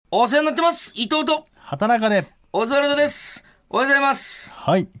お世話になってます。伊藤と畑中でオズワルドです。おはようございます。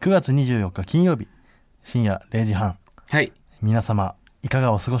はい、9月24日金曜日深夜0時半。はい。皆様いか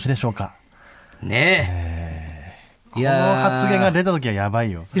がお過ごしでしょうか。ねこの発言が出た時はやば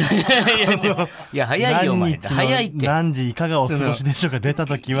いよ。いや早いよお前。早いって。何時いかがお過ごしでしょうか出た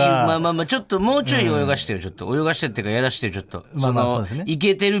時はまあちょっともうちょい泳がしてる、ちょっと泳がしてっていうかやらしてる、ちょっとそうですね、い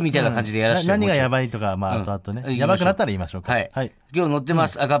けてるみたいな感じでやらしてる、何がやばいとか後々ね、やばくなったら言いましょうか。はい、今日載ってま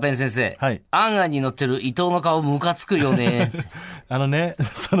す、赤ペン先生。はい。あんあんに載ってる伊藤の顔ムカつくよね。そのね、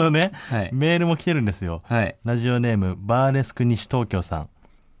メールも来てるんですよ。はい。ラジオネームバーレスク西東京さ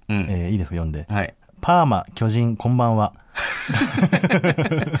ん。いいですか読んで。はい。パーマ巨人こんばんは。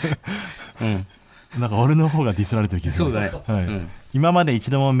なんか俺の方がディスられてる気がする。そうだね。はい。今まで一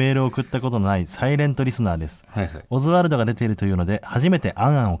度もメールを送ったことのないサイレントリスナーです。はいはい。オズワルドが出ているというので初めて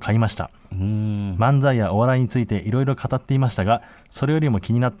あんあんを買いました。漫才やお笑いについていろいろ語っていましたが、それよりも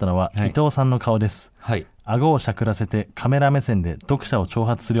気になったのは伊藤さんの顔です。はい。顎をしゃくらせてカメラ目線で読者を挑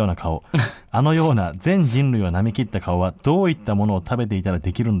発するような顔。あのような全人類を舐め切った顔はどういったものを食べていたら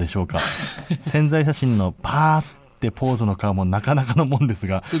できるんでしょうか。宣材写真のパーってポーズの顔もなかなかのもんです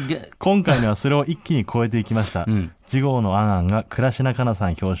が、今回のはそれを一気に超えていきました。次号のあんあんが倉科香菜さ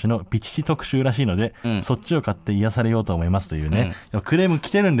ん表紙のビチチ特集らしいので、そっちを買って癒されようと思いますというね、クレーム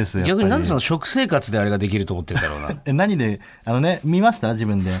来てるんですよ。逆になんでその食生活であれができると思ってるんだろうな。何で見ました自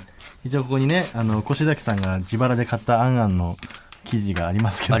分で。一応ここにね、越崎さんが自腹で買ったあんあんの記事があり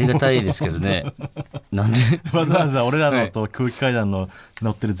ますけど、ありがたいですけどね。なんでわざわざ俺らのと空気階段の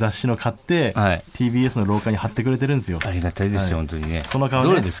載ってる雑誌の買って、はい、TBS の廊下に貼ってくれてるんですよ。ありがたいですよ、はい、本当にね。この顔ね。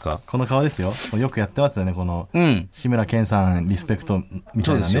どれですか？この顔ですよ。よくやってますよね、この、志村けんさんリスペクトみ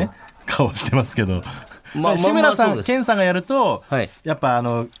たいなね顔してますけど、志村さん、けんさんがやると、はい、やっぱ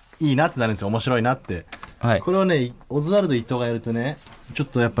いいなってなるんですよ。面白いなって、はい、これをねオズワルド伊藤がやるとね、ちょっ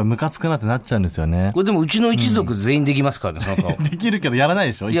とやっぱムカつくなってなっちゃうんですよね。これでもうちの一族全員できますからね、その顔。できるけどやらな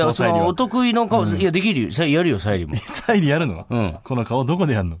いでしょ。いや、そのお得意の顔、いやできるよ。やるよ、サイリも。サイリやるの？この顔どこ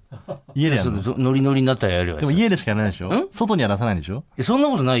でやるの？家でやるの？ノリノリになったらやるよ。でも家でしかやらないでしょ。外には出さないでしょ。そんな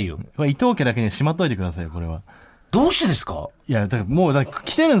ことないよ。これ伊藤家だけにしまっといてくださいよ、これは。どうしてですか？いや、だからもう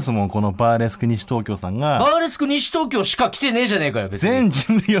来てるんですもん、このバーレスク西東京さんが。バーレスク西東京しか来てねえじゃねえかよ、別に。全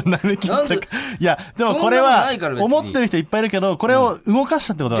人類を舐め切ったか。いや、でもこれは、思ってる人いっぱいいるけど、これを動かし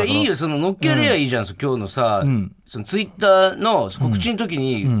たってことだから。じゃあいいよ、乗っけりゃいいじゃん、今日のさ、そのツイッターの告知の時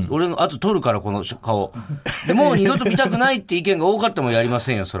に、俺の後撮るから、この顔。でもう二度と見たくないって意見が多かったもんやりま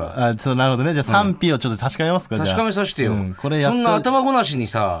せんよ、そら。なるほどね。じゃあ賛否をちょっと確かめますか？確かめさせてよ。そんな頭ごなしに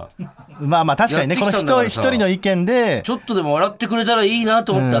さ。まあ確かにね、この一人の意見で。ちょっとでも笑ってくれたらいいな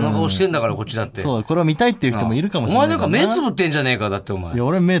と思って顔してんだから、こっちだって。そう、これを見たいっていう人もいるかもしれない。お前なんか目つぶってんじゃねえか、だってお前。いや、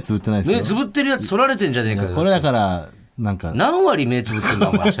俺目つぶってないですよ。目つぶってるやつ撮られてんじゃねえかよ。これだから、なんか。何割目つぶってんだ、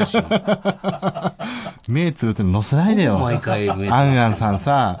お前写真。目つぶってんの載せないでよ。毎回目つぶって。あんあんさん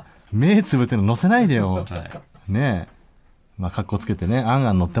さ、目つぶってんの載せないでよ。ねえ。まあ、格好つけてね、あん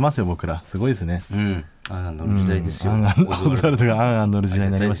あん乗ってますよ、僕ら。すごいですね。あんあん乗る時代ですよ。オズワルドがあんあん乗る時代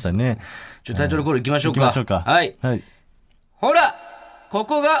になりましたね。タイトルコール行きましょうか。行きましょうか。はい。ほら、こ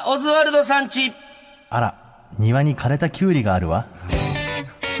こがオズワルドさんち。あら、庭に枯れたキュウリがあるわ。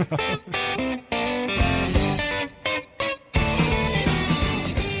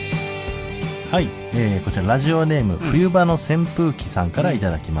はい、こちらラジオネーム、冬場の扇風機さんからいた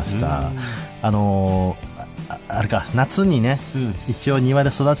だきました。あれか、夏にね、一応庭で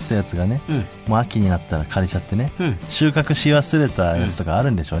育てたやつがね、もう秋になったら枯れちゃってね、収穫し忘れたやつとかあ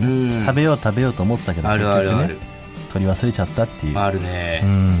るんでしょうね。食べようと思ってたけど、結局ね、取り忘れちゃったっていう。あるね。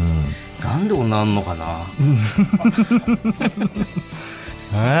なんでこんなあんのかな。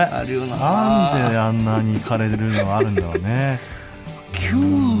あるよな。なんであんなに枯れるのがあるんだろうね。キ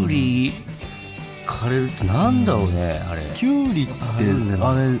ュウリ枯れるってなんだろうね、あれ。キュウリって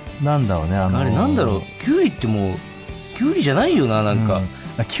あれなんだろうね。あれなんだろう。キュウリってもうキュウリじゃないよな、なんか。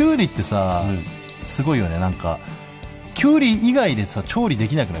キュウリってさ、すごいよね。なんかキュウリ以外でさ調理で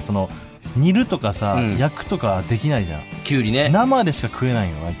きなくない？その煮るとかさ、焼くとかできないじゃん。キュウリね。生でしか食えない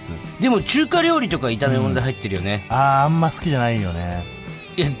よ、あいつ。でも中華料理とか炒め物で入ってるよね。あんま好きじゃないよね。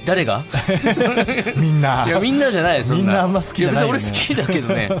いや、誰が？みんな。いや、みんなじゃないよ、そんな。みんなあんま好きじゃないよね。いや、別に俺好きだけど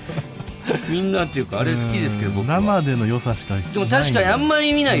ね。みんなっていうかあれ好きですけど、僕は生での良さしか。でも確かにあんま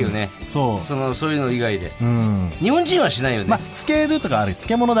り見ないよね。そういうの以外で。日本人はしないよね。まあつけるとかある。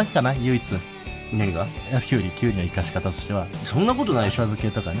漬物だけかな、唯一。何が？キュウリの生かし方としては。そんなことないでしょ。浅漬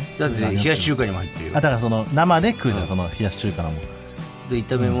けとかね。だって冷やし中華にも入ってるよ。だからその生で食うじゃん、その冷やし中華のも。で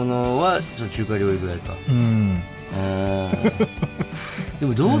炒め物はその中華料理ぐらいか。で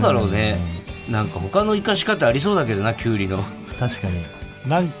もどうだろうね。なんか他の生かし方ありそうだけどな、キュウリの。確かに。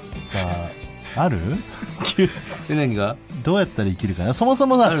なんかある何がどうやったら生きるかな。そもそ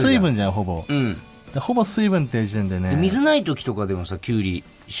もさ水分じゃんほぼ、ほぼ水分って時点でね。水ない時とかでもさ、キュウリ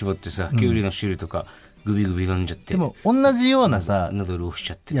絞ってさ、キュウリの汁とかグビグビ飲んじゃって、でも同じようなさ喉ローし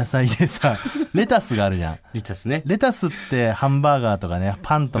ちゃって野菜でさレタスがあるじゃん。レタスね。レタスってハンバーガーとかね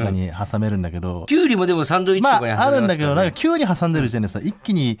パンとかに挟めるんだけど、キュウリもでもサンドイッチとかに挟めますからね。あるんだけど、なんかキュウリ挟んでる時点でさ一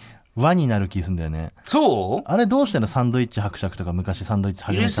気に和になる気すんだよね。そうあれどうしてんの？サンドイッチ伯爵とか昔サンドイッチ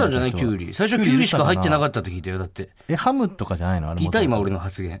始めた人入れてたんじゃない？キュウリ最初キュウリしか入ってなかったって聞いたよ。だってハムとかじゃないの？あれ聞いた今俺の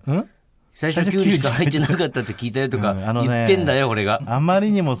発言。最初キュウリしか入ってなかったって聞いたよとか言ってんだよ俺が。あま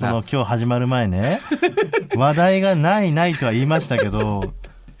りにも今日始まる前ね話題がないとは言いましたけど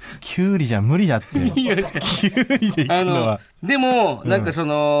キュウリじゃ無理だってキュウリでいくのは。でもなんか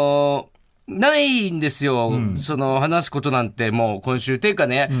ないんですよ、話すことなんてもう今週っていうか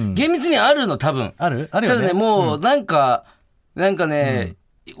ね、厳密にあるの多分あるよね。ただねもうなんかね、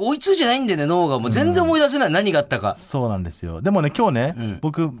追いついてないんでね脳がもう全然思い出せない、何があったか。そうなんですよ。でもね今日ね、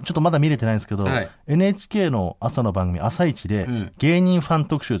僕ちょっとまだ見れてないんですけど、NHK の朝の番組朝一で芸人ファン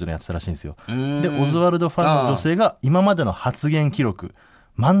特集というのやってたらしいんですよ。でオズワルドファンの女性が今までの発言記録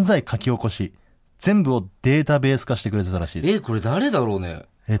漫才書き起こし全部をデータベース化してくれてたらしいです。これ誰だろうね。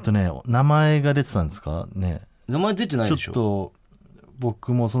名前が出てたんですかね。名前出てないでしょ。ちょっと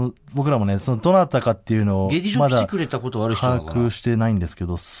僕らもねどなたかっていうのをまだ把握してないんですけ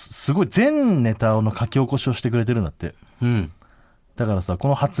ど、すごい全ネタの書き起こしをしてくれてるんだって。だからさこ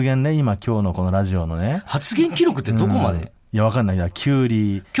の発言ね今日のこのラジオのね発言記録ってどこまで？いやわかんない。キュウ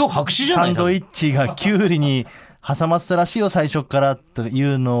リ今日白紙じゃない？サンドイッチがキュウリに挟まってたらしいよ最初からとい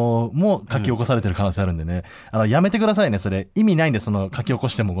うのも書き起こされてる可能性あるんでね、やめてくださいね。それ意味ないんで書き起こ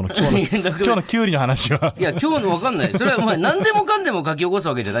してもこの今日のキュウリの話は。いや今日の分かんない。それはお前何でもかんでも書き起こす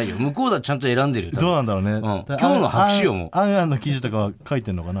わけじゃないよ。向こうだちゃんと選んでるよ。どうなんだろうね、今日の白紙よ。もうあんの記事とかは書い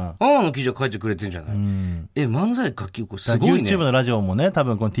てんのかな。あんの記事は書いてくれてんじゃない？漫才書き起こすすごいね。 YouTube のラジオもね多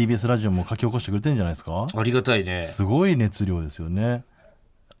分この TBS ラジオも書き起こしてくれてるんじゃないですか。ありがたいね。すごい熱量ですよね。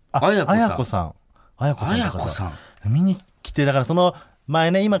あやこさん見に来て、だからその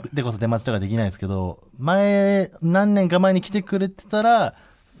前ね今でこそ出待ちとかできないですけど何年か前に来てくれてたら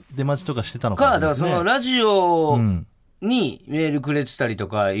出待ちとかしてたのかな、だからそのラジオにメールくれてたりと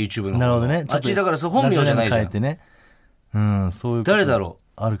か YouTube の方。なるほどね。あっちだから本名じゃないじゃん。変えてね。そういう誰だろ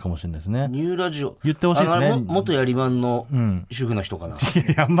う。あるかもしれないですね。ニューラジオ言ってほしいですね。元やりまんの主婦の人かな。い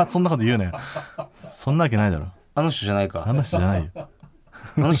やあんまそんなこと言うなよ。そんなわけないだろ。あの人じゃないか。あの人じゃないよ。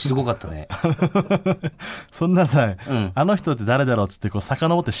あの人すごかったね。そんなさ、あの人って誰だろうっつって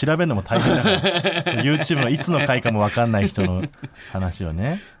遡って調べるのも大変だからYouTube のいつの回かも分かんない人の話を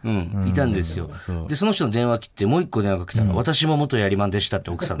ね、いたんですよ。でその人の電話切ってもう一個電話が来たら、私も元やりまんでしたっ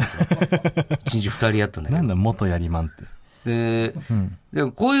て奥さんと一日二人やったんだけど。なんだ元やりまんって。で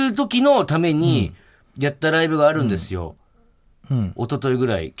こういう時のためにやったライブがあるんですよ。一昨日ぐ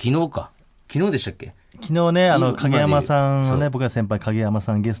らい。昨日でしたっけ。昨日ね影山さんのね、僕ら先輩影山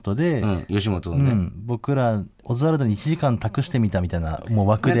さんゲストで、吉本のね、僕らオズワルドに1時間託してみたみたいなもう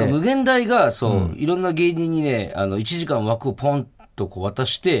枠で、なんか無限大がいろんな芸人にね1時間枠をポンと渡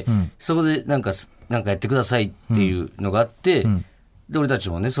して、そこでなんかやってくださいっていうのがあって、で俺たち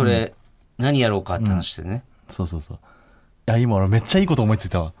もねそれ、何やろうかって話してね、そういや今俺めっちゃいいこと思いつい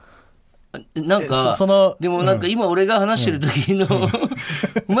たわ。なんかでもなんか今俺が話してる時の、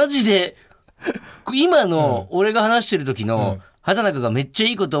マジで今の俺が話してる時の畑中がめっちゃ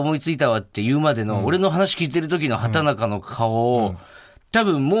いいこと思いついたわって言うまでの俺の話聞いてる時の畑中の顔を、多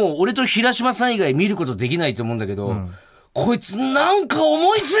分もう俺と平島さん以外見ることできないと思うんだけど、こいつなんか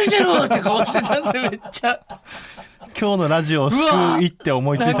思いついてるって顔してたんですよ。めっちゃ今日のラジオを救いって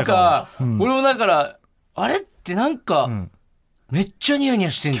思いついたから、俺もだからあれってなんか、めっちゃニヤニ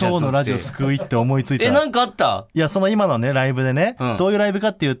ヤしてんじゃん。今日のラジオ救いって思いついた。なんかあった？いや、その今のね、ライブでね、どういうライブか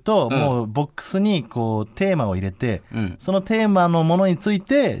っていうと、もうボックスにこう、テーマを入れて、そのテーマのものについ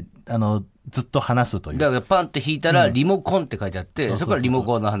て、ずっと話すという。だからパンって引いたら、リモコンって書いてあって、そこからリモ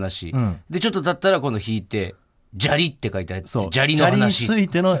コンの話。で、ちょっと経ったら今度引いて、砂利って書いてあって、砂利の話。砂利につ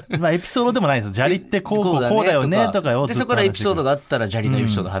いての、エピソードでもないです。砂利ってこうだよねとかを。で、そこからエピソードがあったら砂利のエ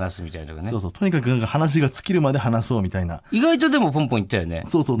ピソード話すみたいなとかね。とにかくなんか話が尽きるまで話そうみたいな。意外とでもポンポン言ったよね。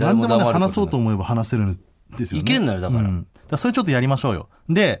何でも話そうと思えば話せるんですよね。いけんのよ、だから。それちょっとやりましょうよ。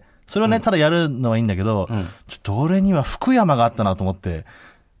で、それをね、ただやるのはいいんだけど、ちょっと俺には福山があったなと思って、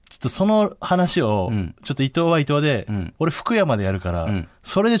ちょっとその話を、ちょっと伊藤は伊藤で、俺福山でやるから、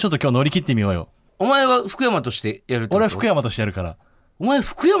それでちょっと今日乗り切ってみようよ。お前は福山としてやるってこと？俺は福山としてやるから。お前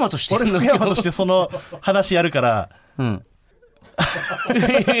福山としてやるの？俺福山としてその話やるから、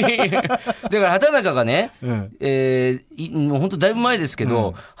から畑中がね、もう本当だいぶ前ですけ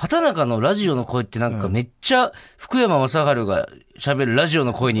ど、畑中のラジオの声ってなんかめっちゃ福山雅治が喋るラジオ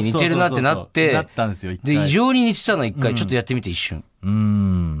の声に似てるなってなって、なったんですよ。で異常に似てたの一回ちょっとやってみて一瞬。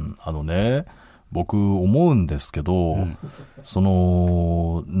僕思うんですけど、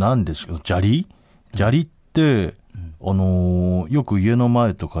なんですか、砂利って、よく家の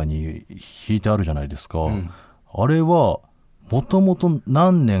前とかに引いてあるじゃないですか。あれは、もともと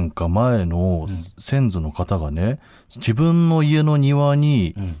何年か前の先祖の方がね、自分の家の庭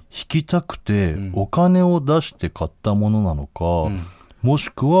に引きたくてお金を出して買ったものなのか、もし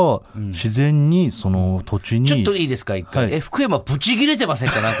くは自然にその土地に、ちょっといいですか一回、福山ブチ切れてません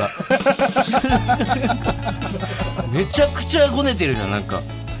かなんかめちゃくちゃごねてるじゃん。な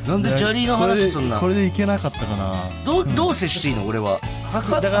んで砂利の話すんな。これでいけなかったかな。どう接していいの俺は。だ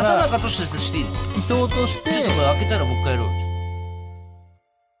から畑中として接していいの。伊藤としてちょっとこれ開けたらもう一回やろう。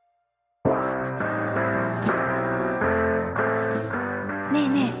ねえ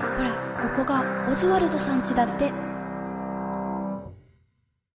ねえ、ほらここがオズワルドさん家だって。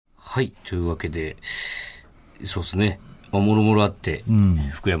はい、というわけでそうですね、もろもろあって、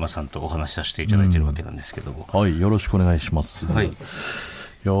福山さんとお話しさせていただいてるわけなんですけども、はい、よろしくお願いします。はい、いや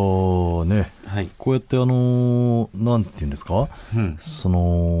ね、こうやってなんていうんですか、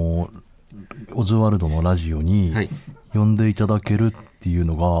オズワルドのラジオに呼んでいただけるっていう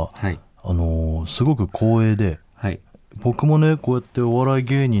のが、すごく光栄で、僕もねこうやってお笑い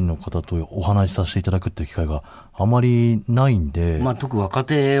芸人の方とお話しさせていただくっていう機会があまりないんで、特に若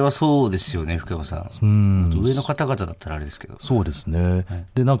手はそうですよね福山さん。上の方々だったらあれですけど。そうですね、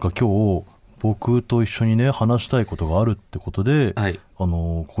でなんか今日僕と一緒にね話したいことがあるってことで、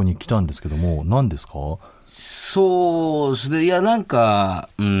ここに来たんですけども、何ですか？そうですね、いやなんか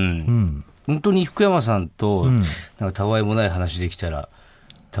本当に福山さんとなんかたわいもない話できたら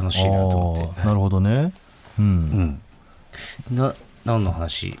楽しいなと思って。なるほどね。何の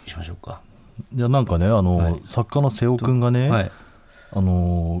話しましょうか。いやなんかね作家の瀬尾くんがね、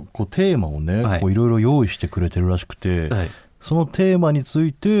こうテーマをねいろいろ用意してくれてるらしくて、そのテーマにつ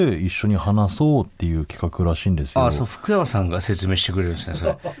いて一緒に話そうっていう企画らしいんですよ。そう福山さんが説明してくれるんですねそ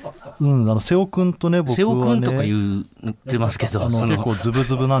れ。瀬尾くんとね僕はね瀬尾くんとか言ってますけど結構ズブ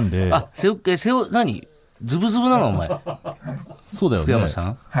ズブなんで。瀬尾何ズブズブなのお前。そうだよね福山さ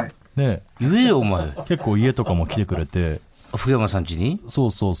ん。ね、言えよお前。結構家とかも来てくれて。福山さん家に。そ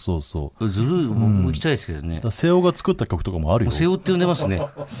う。ずるい、もう行きたいですけどね。瀬尾が作った曲とかもあるよ。瀬尾って呼んでますね。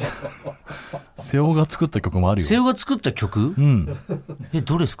瀬尾が作った曲もあるよ。瀬尾が作った曲？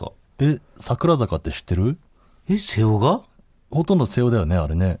どれですか？桜坂って知ってる？瀬尾が？ほとんど瀬尾だよねあ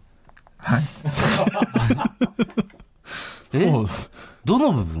れね。そうです。ど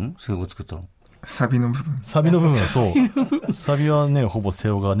の部分？瀬尾が作ったの？サビの部分はそうサビはねほぼ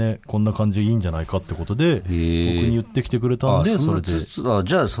瀬尾がねこんな感じでいいんじゃないかってことで僕に言ってきてくれたんで、それでじ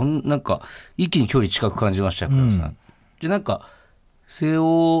ゃあなんか一気に距離近く感じましたよ、福山さん。でなんか瀬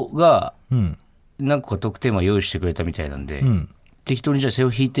尾が何個か特典は用意してくれたみたいなんで、適当にじゃあ瀬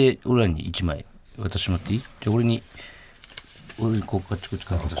尾引いて俺らに1枚渡してもらっていい？じゃあ俺にこ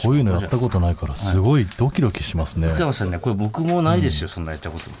ういうのやったことないからすごいドキドキしますね。福山さんねこれ僕もないですよ、そんなやっ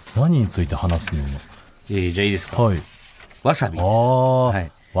たこと。何について話すの？じゃあいいですか？わさびです。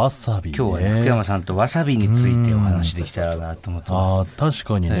わさびね。今日はね福山さんとわさびについてお話できたらなと思ってます。確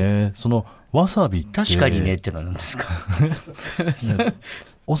かにね、そのわさびって確かにねってのは何ですか？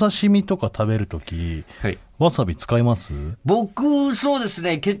お刺身とか食べるとき、わさび使います？僕そうです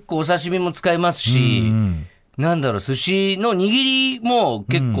ね、結構お刺身も使いますし、なんだろう、寿司の握りも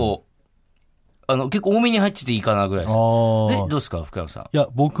結構、結構多めに入ってていいかなぐらいです。どうですか福山さん？いや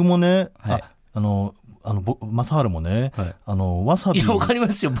僕もね、正治もね、わさび。いや、わかり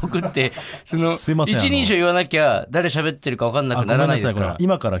ますよ。僕って、一人称言わなきゃ、誰喋ってるかわかんなくならないですから。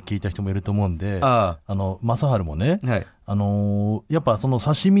今から聞いた人もいると思うんで、正治もね、やっぱその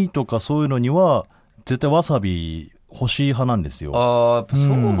刺身とかそういうのには、絶対わさび欲しい派なんですよ。やっぱそ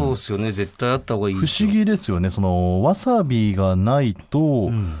うですよね。絶対あった方がいい。不思議ですよね。わさびがないと、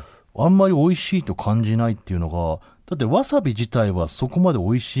あんまり美味しいと感じないっていうのが、だってわさび自体はそこまで美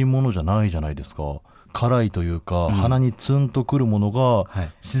味しいものじゃないじゃないですか。辛いというか、鼻にツンとくるものが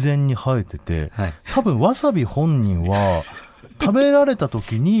自然に生えてて、多分わさび本人は食べられた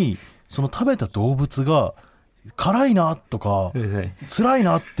時にその食べた動物が辛いなとか辛い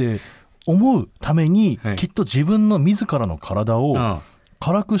なって思うために、きっと自分の自らの体を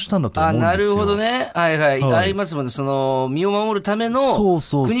辛くしたんだと思うんですよ。なるほどね。ありますもんね。身を守るための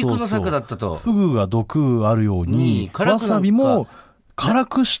苦肉の策だったと。フグが毒あるようにわさびも辛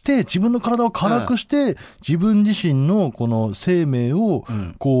くして自分の体を辛くして、自分自身のこの生命を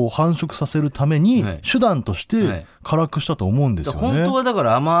こう繁殖させるために手段として辛くしたと思うんですよね。本当はだか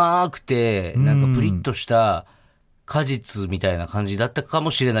ら甘くてなんかプリッとした果実みたいな感じだったかも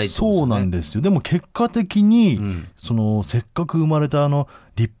しれないってことですね。そうなんですよ。でも結果的に、そのせっかく生まれた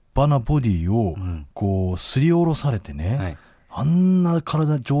立派なボディをこうすりおろされてね、あんな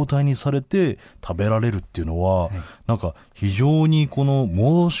状態にされて食べられるっていうのは、なんか非常にこの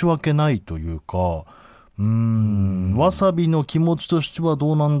申し訳ないというか、わさびの気持ちとしては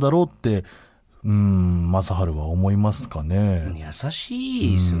どうなんだろうって正治は思いますかね。優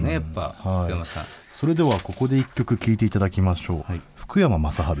しいですよね、やっぱ、福山さん。それではここで一曲聴いていただきましょう。福山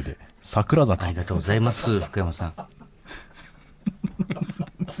雅治で桜坂。ありがとうございます、福山さん。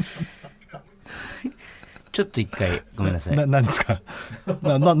ちょっと一回ごめんなさい。何ですか？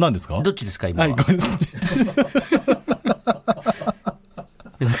何ですか？どっちですか今は。ごめんなさ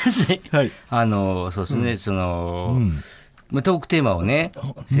い。そうですね、その、トークテーマをね、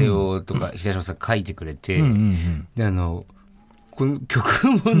瀬尾とか東野さん書いてくれて、でこの曲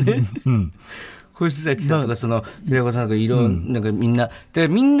もね、星崎さんとか平子さんとかなんかみんな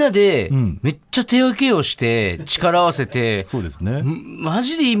でめっちゃ手分けをして力合わせて、そうですね。マ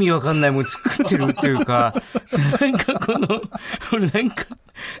ジで意味わかんないもん作ってるっていうか、なんか俺なんか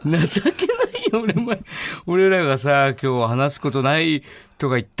情けないよ俺らがさ今日話すことないと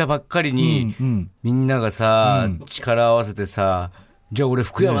か言ったばっかりに、みんながさ、力合わせてさ、じゃあ俺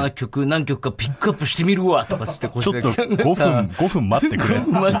福山の曲何曲かピックアップしてみるわとかつってちょっと5分待ってくれ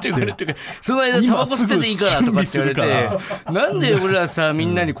待ってくれってその間タバコ吸ってていいからとかって言われて、なんで俺らさみ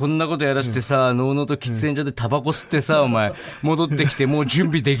んなにこんなことやらしてさ、のうのうと喫煙所でタバコ吸ってさ、お前戻ってきてもう準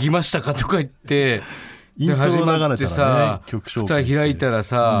備できましたかとか言ってイントロ流れたらね、曲紹介蓋開いたら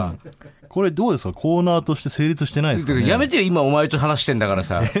さ、これどうですか、コーナーとして成立してないですかね。やめてよ、今お前と話してんだから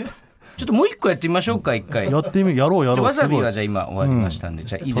さちょっともう一個やってみましょうか、一回。やろう。わさびはじゃあ今終わりましたんで、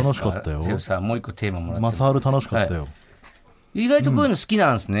じゃあいいですか。楽しかったよ。瀬尾さん、もう一個テーマもらって。正治楽しかったよ。意外とこういうの好き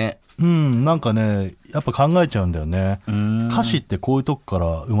なんですね。なんかね、やっぱ考えちゃうんだよね。歌詞ってこういうとこか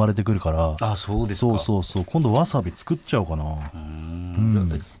ら生まれてくるから。あ、そうですか。そう。今度わさび作っちゃおうかな。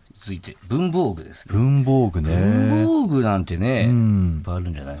続いて文房具ですね。文房具ね。文房具なんてね、いっぱいある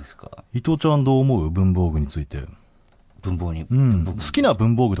んじゃないですか。伊藤ちゃんどう思う？文房具について。文房具好きな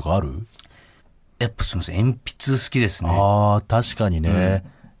文房具とかある？やっぱすみません、鉛筆好きですね。確かにね、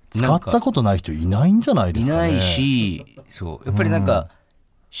使ったことない人いないんじゃないですかね。いないし、そうやっぱりなんか、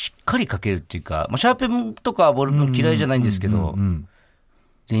しっかり書けるっていうか、シャーペンとかボールペン嫌いじゃないんですけど、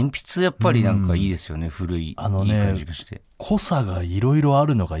で鉛筆やっぱりなんかいいですよね、古いいい感じがして。濃さがいろいろあ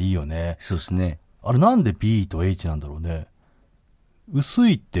るのがいいよね。そうですね。あれなんで B と H なんだろうね。薄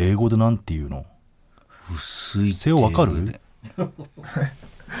いって英語でなんて言うの？薄いって瀬尾わかる？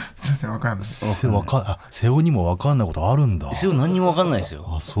先生わかんない。瀬尾にもわかんないことあるんだ。瀬尾何にもわかんないです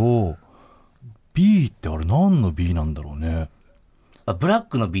よ。そう。B ってあれ何の B なんだろうね。ブラッ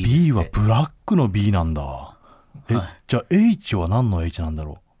クの B ですって。 B はブラックの B なんだ。じゃあ H は何の H なんだ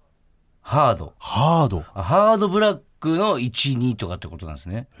ろう。ハードブラックの1、2とかってことなんです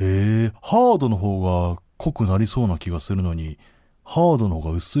ね。ハードの方が濃くなりそうな気がするのに、ハードの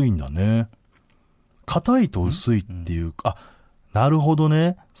方が薄いんだね。硬いと薄いっていうか、なるほど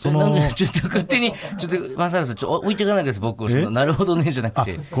ね。なんでちょっと勝手にちょっと正治さん置いていかないです、僕を。なるほどねじゃなく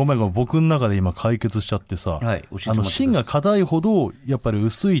て。ごめん僕の中で今解決しちゃってさ、芯が硬いほどやっぱり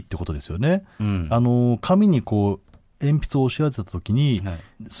薄いってことですよね。紙にこう鉛筆を押し当てた時に、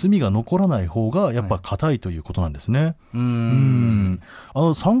墨が残らない方がやっぱ硬いということなんですね。三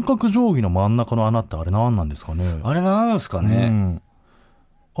角定規の真ん中の穴ってあれ何なんですかね。あれなんですかね。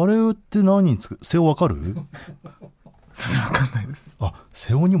あれって何につく？瀬尾わかる？わかんないです。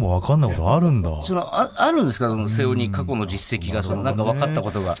瀬尾にもわかんないことあるんだ。あるんですか、その瀬尾に過去の実績がなんか分かったこ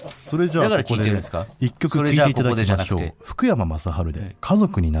とが。それじゃあここで一曲聴いていただきましょう。福山雅治で家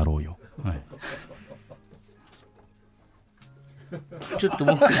族になろうよ。ちょっと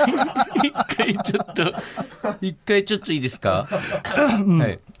もう一回ちょっといいですか。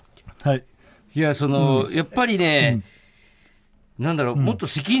はい。いややっぱりね、なんだろう、もっと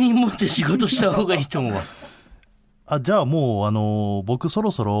責任持って仕事した方がいいと思う。じゃあもう僕そろ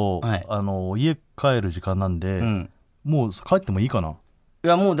そろ、家帰る時間なんで、もう帰ってもいいかな。い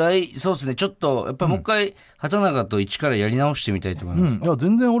やもうそうですね、ちょっとやっぱりもう一回畑中と一からやり直してみたいと思います。いや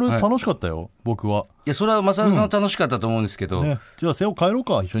全然俺楽しかったよ、僕は。いやそれは正治さんは楽しかったと思うんですけど、じゃあ瀬尾帰ろう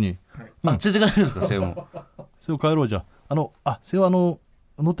か、一緒に。連れて帰るんですか、瀬尾も。瀬尾帰ろう。じゃあ瀬尾乗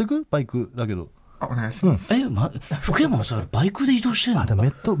ってくバイクだけど。お願いします。福山もさバイクで移動してるの？でもベ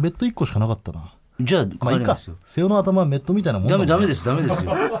ッド1個しかなかったな。じゃあまあいいか。瀬尾の頭はメットみたいなもんだもん。ダメですよ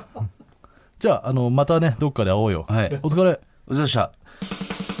じゃあまたねどっかで会おうよ。はい、お疲れ。お疲れでした。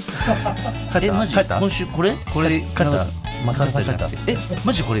帰った今週これで帰った。マサルさん帰った。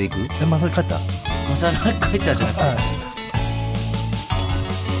マジでこれで行く？マサル帰った。マサル帰ったじゃなく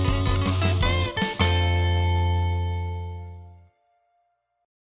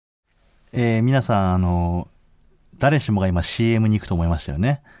て。皆さん誰しもが今 CM に行くと思いましたよ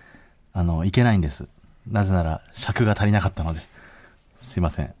ね。行けないんです。なぜなら尺が足りなかったので。すいま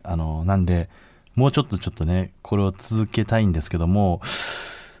せん。なんでもうちょっとねこれを続けたいんですけども、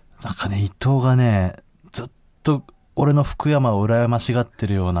なんかね伊藤がねずっと俺の福山を羨ましがって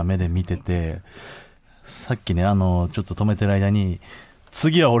るような目で見てて、さっきねちょっと止めてる間に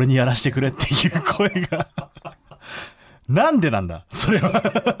次は俺にやらせてくれっていう声がなんでなんだそれ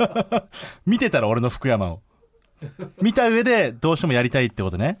は見てたら俺の福山を見た上でどうしてもやりたいって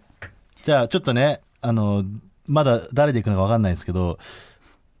ことね。じゃあちょっとねまだ誰で行くのか分かんないですけど、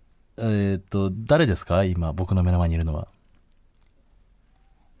誰ですか今僕の目の前にいるのは。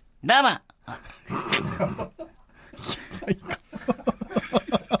どうも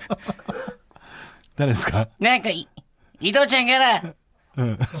誰ですか。なんか伊藤ちゃんから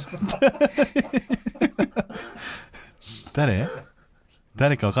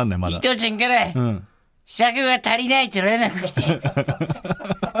誰か分かんないまだ。伊藤ちゃんから、尺が足りないって連絡来て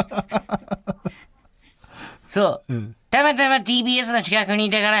そう、たまたま TBS の近くにい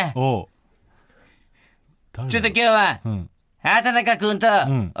たから、ちょっと今日は、畑中くんと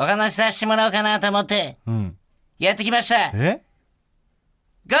お話しさせてもらおうかなと思って、やってきました。ゴ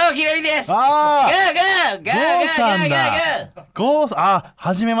ーひろみです。ゴーゴーゴーゴーゴーゴーさんだ。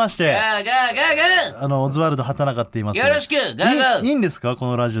はじめまして。ゴーゴーゴーオズワルド畑中って言います。よろしく、ゴーゴー。いいんですかこ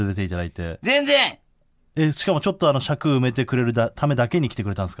のラジオ出ていただいて。全然。しかもちょっと尺埋めてくれるためだけに来てく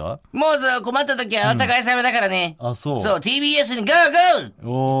れたんですか。もう困った時はお互い様だからね。そう。TBS にゴー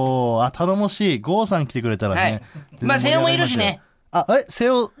ゴー。頼もしい。ゴーさん来てくれたらね。まあ、瀬尾もいるしね。瀬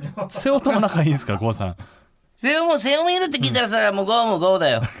尾とも仲いいんですかゴーさん。瀬尾もいるって聞いたらさ、もうゴーもゴーだ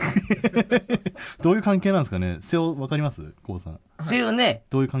よ。どういう関係なんですかね。瀬尾わかりますゴーさん。瀬尾ね。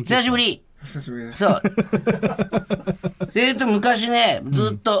どういう関係。久しぶりです。そう。瀬尾と昔ね、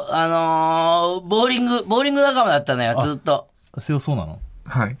ずっと、ボーリング仲間だったのよ、ずっと。瀬尾そうなの。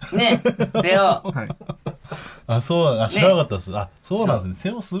はい。ね、瀬尾。はい。知らなかったです。そうなんですね。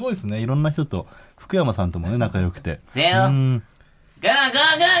瀬尾すごいですね。いろんな人と、福山さんともね、仲良くて。瀬尾。ゴーゴーゴー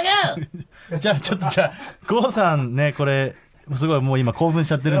ゴーじゃあ、ゴーさんね、これ、すごいもう今興奮し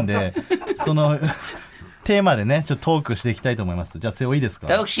ちゃってるんで、テーマでね、ちょっとトークしていきたいと思います。じゃあ、瀬尾いいですか。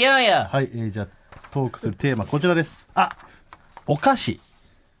トークしようよ。はい、じゃあ、トークするテーマ、こちらです。お菓子。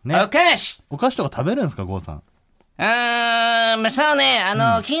ね。お菓子とか食べるんですか、ゴーさん。まあ、そうね、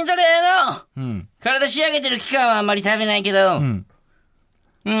筋トレの、体仕上げてる期間はあんまり食べないけど、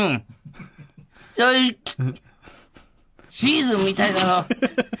そういう、シーズンみたいなの。こ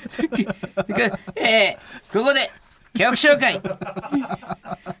こで、曲紹介。ゴ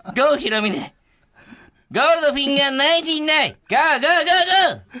ーひろみで、ゴールドフィンガー99、ゴーゴーゴ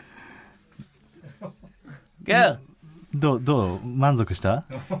ーゴーゴー。どう満足した？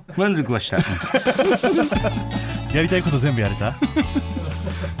満足はした。やりたいこと全部やれた？や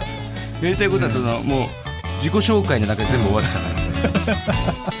りたいことはもう自己紹介の中で全部終わってたから。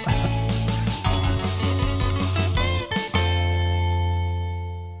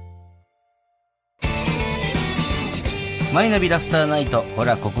マイナビラフターナイト。ほ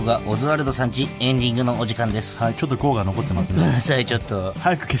ら、ここがオズワルドさんちエンディングのお時間です。はい、ちょっとゴーが残ってますね。ごめんなさい、ちょっと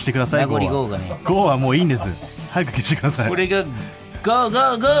早く消してください。名残ゴーがね。ゴーはもういいんです。早く消してください。これがゴーゴ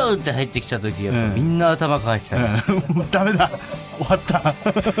ーゴーって入ってきた時はみんな頭抱えてた、ダメだ、終わった。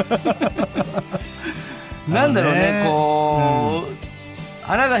なんだろうね、こう、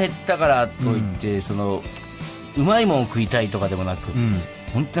腹が減ったからといって、うまいもんを食いたいとかでもなく、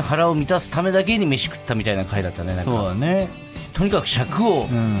本当に腹を満たすためだけに飯食ったみたいな回だったね。なんかそうだね。とにかく尺を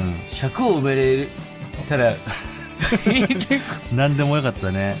埋めれたら何でもよかっ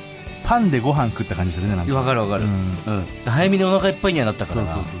たね。パンでご飯食った感じするね。なんかわかる、早めにお腹いっぱいにはなったから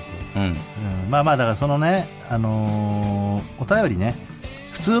な。まあだからそのね、お便りね、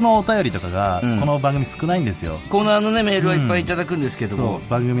普通のお便りとかがこの番組少ないんですよ。コーナーのねメールはいっぱいいただくんですけども、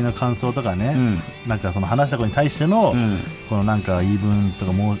番組の感想とかね、なんか話したことに対してのこのなんか言い分と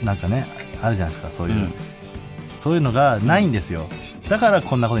かもなんかねあるじゃないですか。そういうのがないんですよ。だから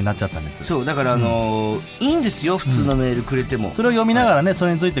こんなことになっちゃったんです。そうだからいいんですよ、普通のメールくれても。それを読みながらね、そ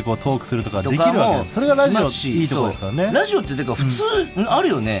れについてこうトークするとかできるわけ。それがラジオいいところですからね。ラジオっててか普通ある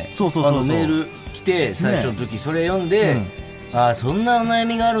よね。メール来て最初の時それ読んで、そんな悩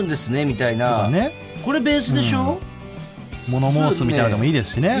みがあるんですねみたいな、ね、これベースでしょ、物申すみたいなのでもいいで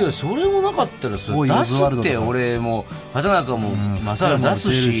すしね。いやそれもなかったらそれ出すって、俺も畑中も正原出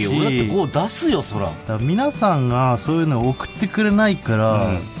すし、俺だってこう出すよ。そらだから皆さんがそういうのを送ってくれないか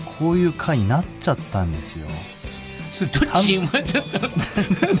ら、こういう回になっちゃったんですよ。それどっち生まれちゃったの？だか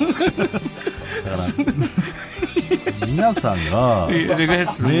ら皆さんがメ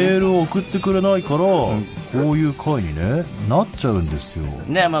ールを送ってくれないから、こういう回にねなっちゃうんですよ。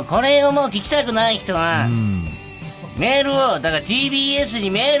ね、まあこれをもう聞きたくない人は、メールをだから TBS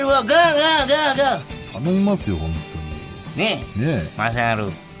にメールをガーガーガーガー頼みますよ本当に。ねえマサル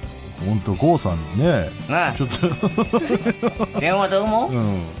本当郷さんねちょっとセオはどう思う？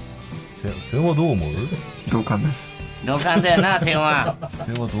セオはどう思う？同感です。同感だよなセオは。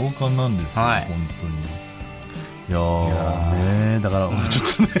セオは同感なんですよ、本当に。いやーね、だからちょっ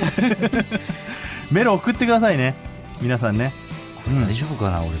とねメール送ってくださいね皆さんね。大丈夫か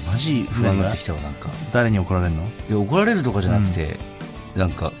な、俺マジ不安になってきたわ。なんか誰に怒られるの？いや怒られるとかじゃなくて、な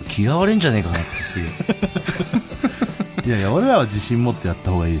んか嫌われんじゃねえかなってすげえ。いやいや俺らは自信持ってやっ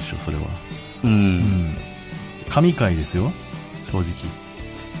た方がいいでしょそれは。神回ですよ正直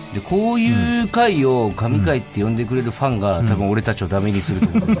で。こういう回を神回って呼んでくれるファンが、多分俺たちをダメにすると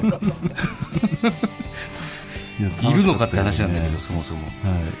思う、いるのかって話なんだけど、そもそも、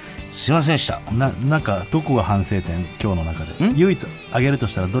すいませんでした。なんかどこが反省点今日の中で唯一挙げると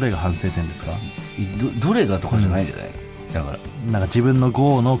したらどれが反省点ですか？どれがとかじゃないんじゃない、だからなんか自分の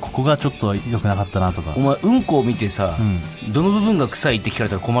号のここがちょっと良くなかったなとか。お前うんこを見てさ、どの部分が臭いって聞かれ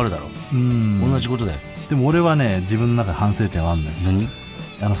たら困るだろ。同じことだよ。でも俺はね自分の中で反省点はあんのよ。何？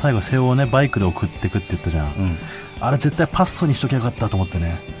最後瀬尾をねバイクで送ってくって言ったじゃん、あれ絶対パッソにしときゃよかったと思って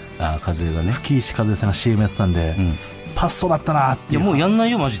ね。和江がね、吹石和江さんが CM やってたんで、パッソだったなっていう。いやもうやんな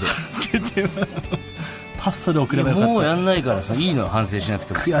いよマジでパッソで送ればよかった。もうやんないからさ、いいの反省しなく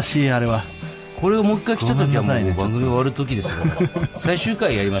ても。悔しいあれは。これをもう一回来た時はもう番組終わる時ですよ最終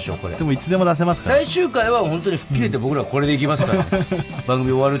回やりましょうこれ。でもいつでも出せますから。最終回は本当に吹っ切れて僕らこれでいきますから、番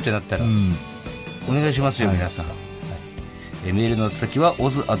組終わるってなったら、お願いしますよ皆さん。メールの先は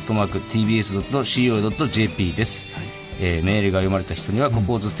oz@tbs.co.jp です。メールが読まれた人にはコ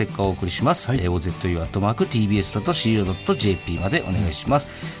コーズステッカーをお送りします。ozu@tbs.co.jp までお願いします。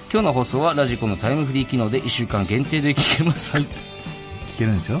今日の放送はラジコのタイムフリー機能で1週間限定で聞けます。聞け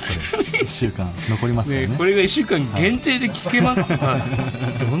るんですよこれ1週間残りますからね。これが1週間限定で聞けます、ど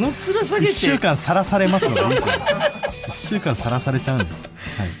の面下げて1週間さらされますのでいいから1週間さらされちゃうんです、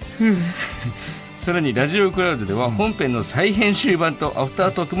さらにラジオクラウドでは本編の再編集版とアフタ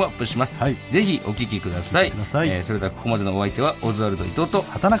ートークもアップします、ぜひお聞きください。それではここまでのお相手はオズワルド伊藤と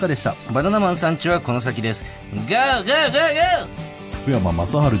畑中でした。バナナマンさんちはこの先です。ゴーゴーゴーゴー。福山雅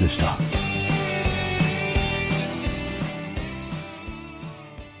治でした。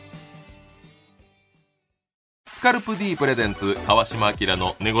スカルプ D プレゼンツ川島明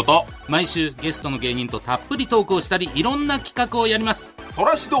の寝言。毎週ゲストの芸人とたっぷりトークをしたりいろんな企画をやります。そ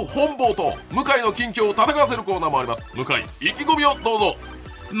らしど本坊と向井の近況を戦わせるコーナーもあります。向井意気込みをどうぞ。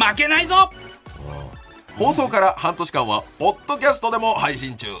負けないぞ。放送から半年間はポッドキャストでも配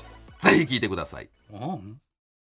信中。ぜひ聞いてください。